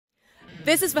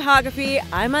This is Vahagraphy.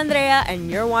 I'm Andrea, and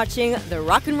you're watching the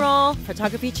Rock and Roll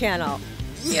Photography channel.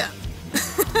 Yeah.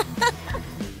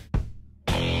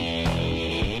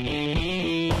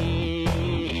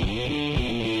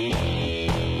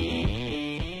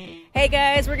 Hey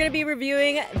guys, we're gonna be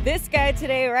reviewing this guy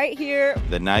today right here.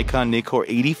 The Nikon NIKKOR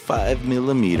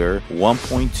 85mm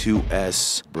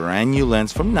f1.2 brand new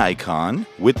lens from Nikon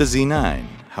with the Z9.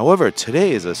 However,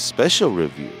 today is a special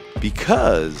review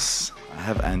because I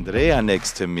have Andrea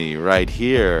next to me right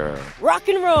here. Rock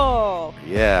and roll.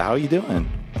 Yeah, how are you doing?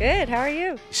 Good, how are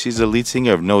you? She's the lead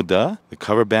singer of No Duh, the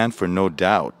cover band for No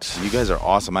Doubt. You guys are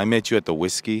awesome. I met you at the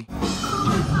Whiskey.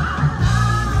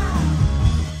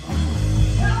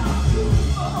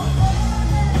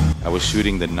 I was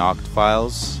shooting the Knocked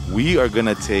files. We are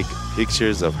gonna take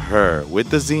pictures of her with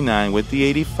the Z9, with the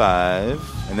 85.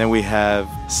 And then we have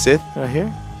Sith right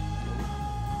here.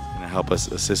 Gonna help us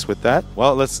assist with that.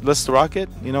 Well, let's rock it.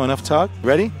 You know, enough talk.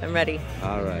 Ready? I'm ready.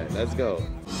 All right, let's go.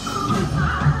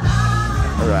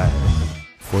 All right.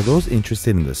 For those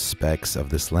interested in the specs of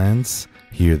this lens,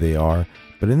 here they are.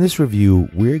 But in this review,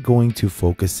 we're going to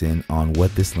focus in on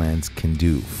what this lens can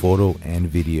do, photo and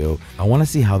video. I want to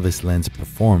see how this lens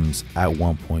performs at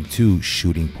 1.2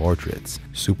 shooting portraits.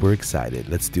 Super excited,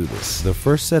 let's do this. The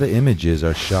first set of images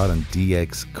are shot on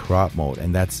DX crop mode,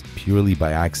 and that's purely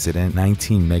by accident.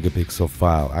 19 megapixel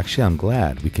file. Actually, I'm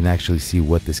glad we can actually see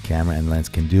what this camera and lens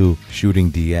can do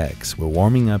shooting DX. We're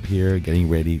warming up here, getting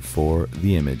ready for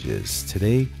the images.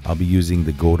 Today, I'll be using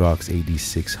the Godox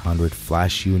AD600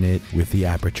 flash unit with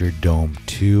the Apurture Dome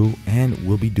II, and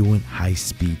we'll be doing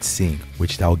high-speed sync,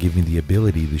 which that will give me the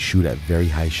ability to shoot at very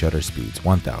high shutter speeds,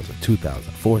 1000,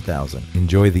 2000, 4000.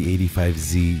 Enjoy the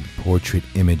 85Z portrait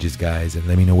images, guys, and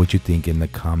let me know what you think in the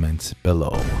comments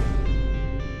below.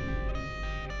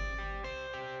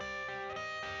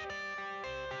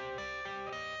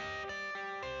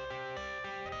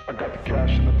 I got the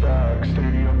cash in the bag,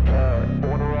 stadium packed.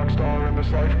 Born a rock star in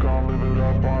this life, gonna live it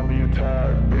up on the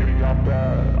attack. Baby, I'm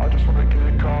bad, I just wanna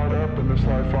get caught up in this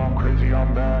life. I'm crazy,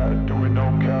 I'm mad, doing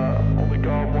no cap. Only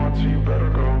God wants you, better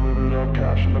go live it up.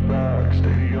 Cash in the bag,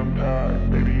 stadium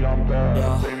packed. Baby, I'm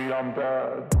bad, baby, I'm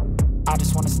bad. I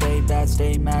just wanna stay bad,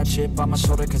 stay mad. Chip on my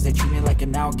shoulder cause they treat me like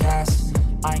an outcast.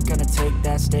 I ain't gonna take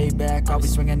that, stay back. I'll be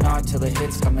swinging hard till the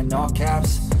hits come in all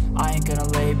caps. I ain't gonna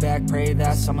lay back, pray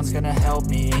that someone's gonna help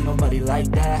me, ain't nobody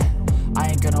like that. I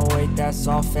ain't gonna wait, that's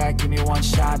all fact. Give me one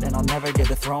shot and I'll never get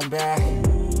the throne back.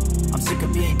 I'm sick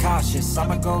of being cautious,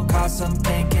 I'ma go cause some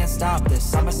pain, can't stop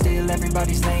this. I'ma steal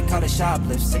everybody's lane, call it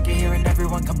shoplift. Sick of hearing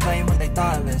everyone complain when they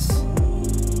thoughtless.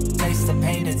 Taste the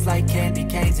pain, it's like candy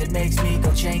canes. It makes me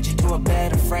go change into a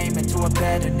better frame, into a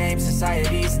better name.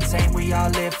 Society's insane, we all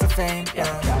live for fame,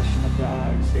 yeah. Cash in the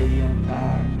bag, stadium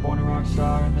packed. Born a rock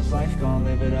star in this life, gonna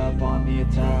live it up on the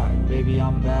attack. Baby,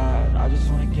 I'm bad, I just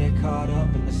wanna get caught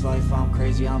up in this life. I'm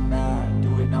crazy, I'm mad,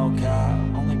 do it no cap.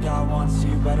 Only God wants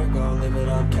you, better go live it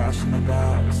up. Cash in the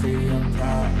bag, stadium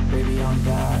packed. Baby, I'm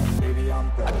bad, baby, I'm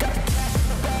bad. I got the cash in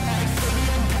the bag,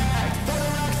 stadium packed. Born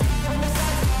a rock star in this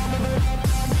life, gonna live it up.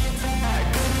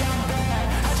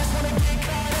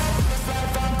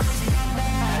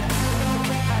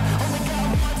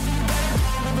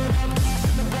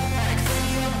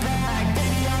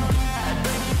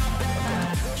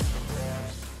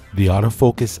 The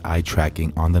autofocus eye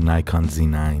tracking on the Nikon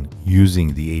Z9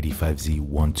 using the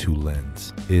 85Z1.2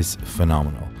 lens is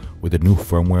phenomenal. With a new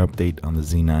firmware update on the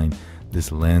Z9,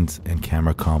 this lens and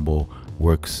camera combo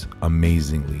works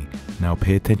amazingly. Now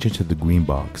pay attention to the green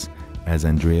box. As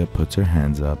Andrea puts her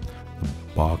hands up, the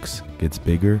box gets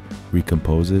bigger,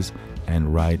 recomposes,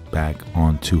 and right back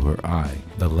onto her eye.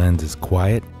 The lens is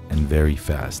quiet and very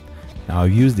fast. Now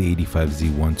I've used the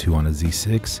 85Z1.2 on a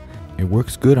Z6. It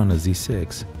works good on a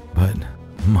Z6, but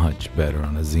much better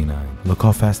on a Z9. Look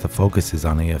how fast the focus is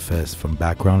on AFS from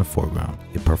background to foreground.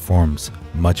 It performs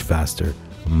much faster,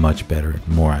 much better,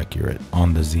 more accurate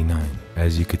on the Z9.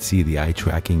 As you could see, the eye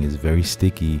tracking is very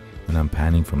sticky when I'm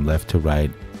panning from left to right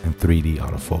and 3D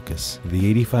autofocus. The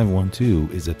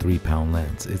 85-1.2 is a 3-pound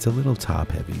lens. It's a little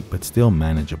top heavy, but still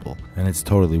manageable, and it's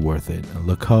totally worth it. And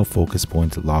look how focus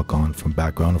points lock on from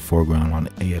background to foreground on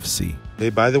AFC. Hey,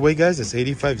 by the way guys, this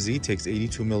 85Z takes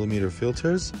 82mm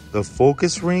filters. The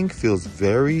focus ring feels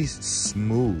very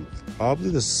smooth.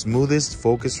 Probably the smoothest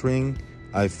focus ring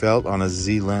I felt on a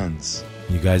Z lens.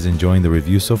 You guys enjoying the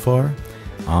review so far?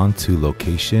 On to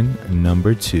location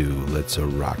number 2. Let's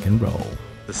rock and roll.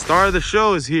 The star of the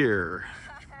show is here.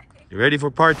 You ready for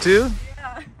part 2?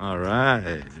 Yeah. All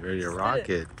right, ready to rock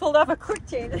it. Pulled off a quick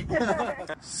change.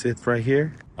 Sith right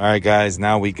here. All right, guys,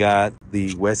 now we got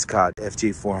the Westcott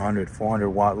FJ400 400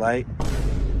 watt light.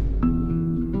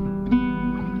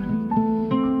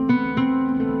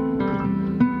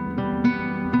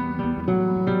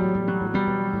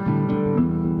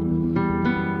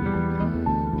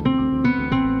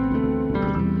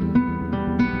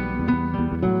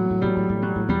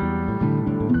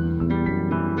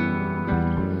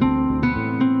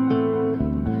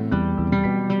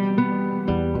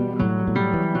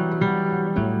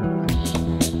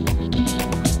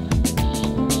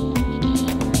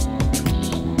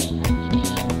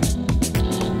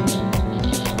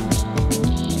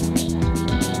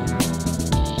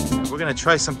 gonna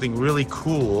try something really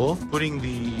cool, putting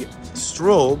the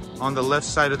strobe on the left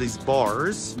side of these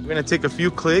bars. We're gonna take a few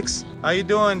clicks. How you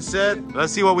doing, Seth?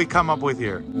 Let's see what we come up with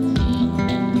here.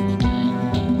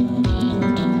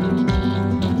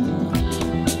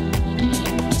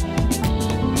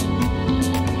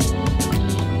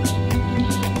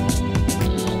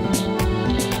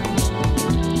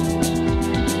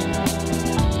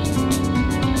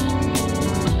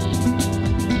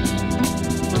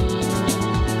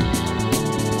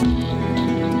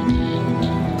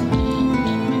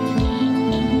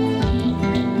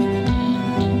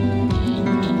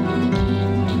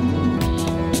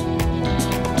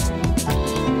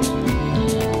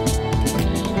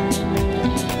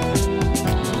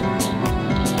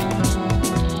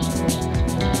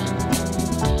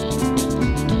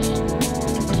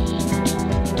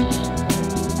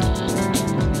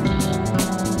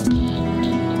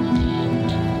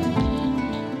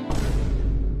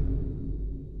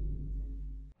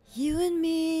 You and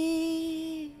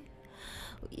me,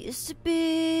 we used to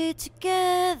be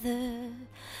together,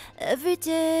 every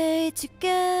day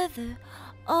together,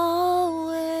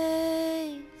 always.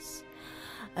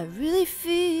 I really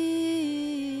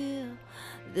feel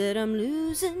that I'm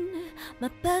losing my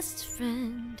best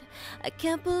friend. I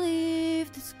can't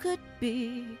believe this could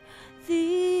be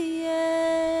the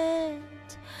end.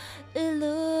 It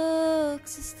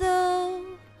looks as though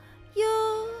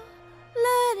you're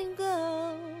letting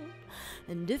go,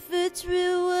 and if it's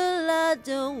real, well, I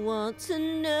don't want to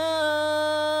know.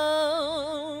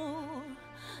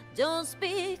 Don't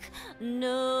speak,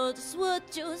 know just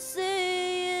what you're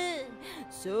saying,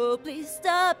 so please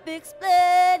stop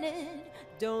explaining.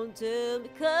 Don't tell me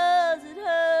 'cause it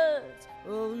hurts.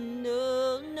 Oh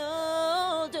no,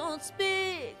 no, don't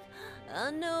speak. I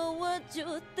know what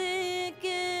you're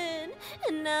thinking,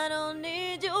 and I don't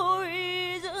need your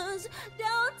reasons.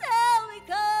 Don't tell me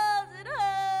 'cause it hurts.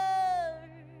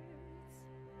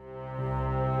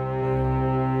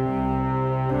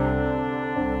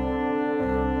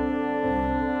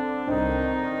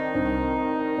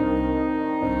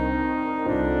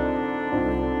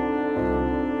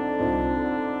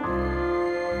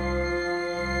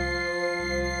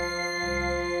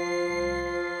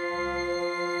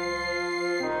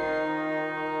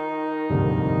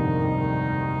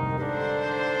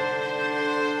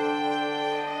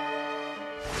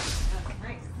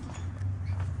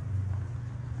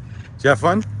 Did you have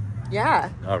fun? Yeah.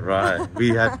 All right, we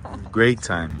had a great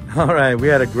time. All right, we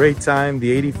had a great time.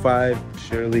 The 85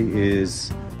 surely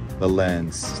is the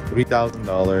lens.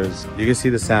 $3,000. You can see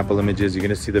the sample images, you're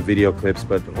gonna see the video clips,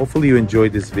 but hopefully you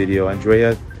enjoyed this video.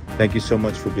 Andrea, thank you so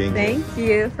much for being here. Thank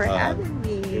you for having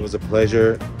me. It was a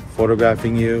pleasure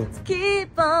photographing you.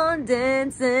 Keep on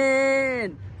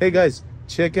dancing. Hey guys,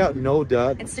 check out No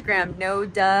Duh. Instagram, No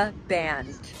Duh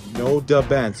Band. No Duh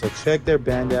Band. So check their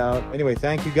band out. Anyway,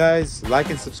 thank you guys. Like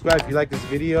and subscribe if you like this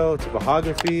video to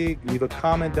Vahagraphy. Leave a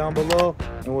comment down below,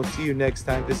 and we'll see you next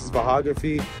time. This is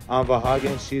Vahagraphy. I'm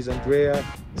Vahagn. She's Andrea.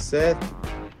 Seth.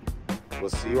 We'll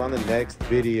see you on the next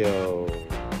video.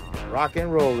 Rock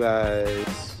and roll,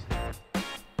 guys.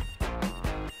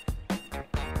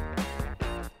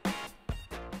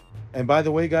 And by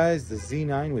the way, guys, the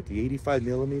Z9 with the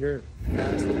 85mm.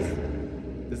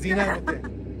 The Z9 with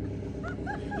the...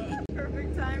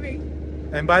 Perfect timing.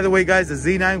 And by the way, guys, the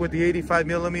Z9 with the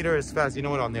 85mm is fast. You know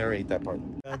what? I'll narrate that part.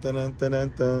 Dun, dun, dun,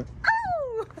 dun, dun.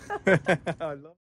 Oh! I love